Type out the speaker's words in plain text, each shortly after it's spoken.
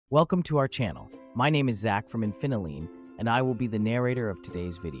Welcome to our channel. My name is Zach from Infinilean, and I will be the narrator of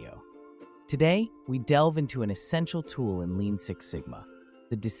today's video. Today, we delve into an essential tool in Lean Six Sigma,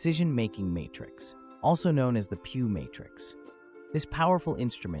 the decision-making matrix, also known as the Pugh Matrix. This powerful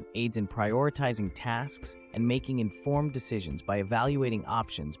instrument aids in prioritizing tasks and making informed decisions by evaluating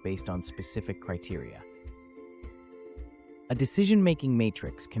options based on specific criteria. A decision-making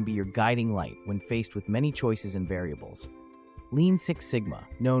matrix can be your guiding light when faced with many choices and variables. Lean Six Sigma,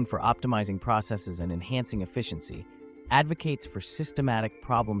 known for optimizing processes and enhancing efficiency, advocates for systematic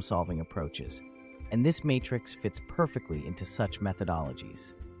problem-solving approaches, and this matrix fits perfectly into such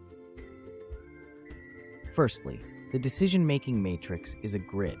methodologies. Firstly, the decision-making matrix is a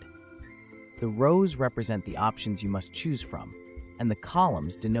grid. The rows represent the options you must choose from, and the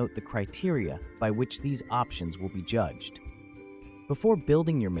columns denote the criteria by which these options will be judged. Before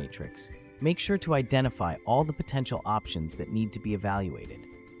building your matrix, make sure to identify all the potential options that need to be evaluated.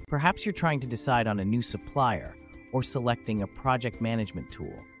 Perhaps you're trying to decide on a new supplier or selecting a project management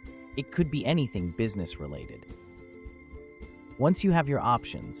tool. It could be anything business-related. Once you have your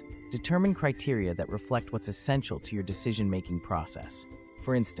options, determine criteria that reflect what's essential to your decision-making process.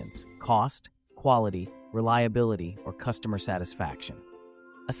 For instance, cost, quality, reliability, or customer satisfaction.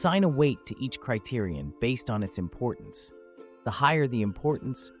 Assign a weight to each criterion based on its importance. The higher the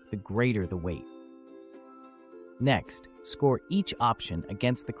importance, the greater the weight. Next, score each option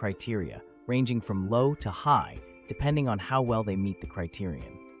against the criteria, ranging from low to high, depending on how well they meet the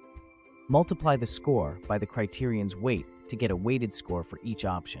criterion. Multiply the score by the criterion's weight to get a weighted score for each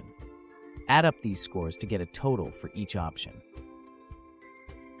option. Add up these scores to get a total for each option.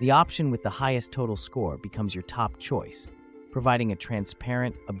 The option with the highest total score becomes your top choice, providing a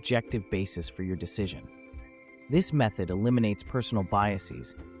transparent, objective basis for your decision. This method eliminates personal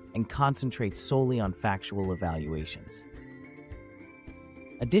biases and concentrates solely on factual evaluations.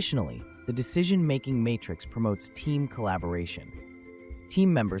 Additionally, the decision-making matrix promotes team collaboration.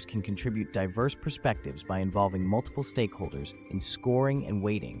 Team members can contribute diverse perspectives by involving multiple stakeholders in scoring and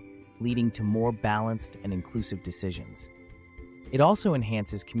weighting, leading to more balanced and inclusive decisions. It also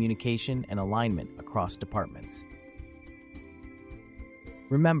enhances communication and alignment across departments.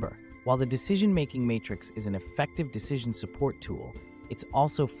 Remember, while the decision-making matrix is an effective decision support tool, it's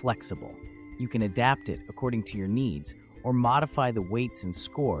also flexible. You can adapt it according to your needs or modify the weights and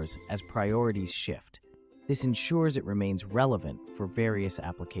scores as priorities shift. This ensures it remains relevant for various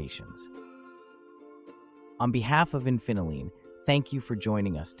applications. On behalf of Infinilean, thank you for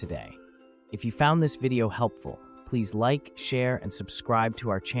joining us today. If you found this video helpful, please like, share, and subscribe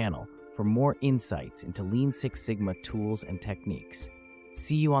to our channel for more insights into Lean Six Sigma tools and techniques.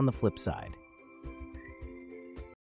 See you on the flip side.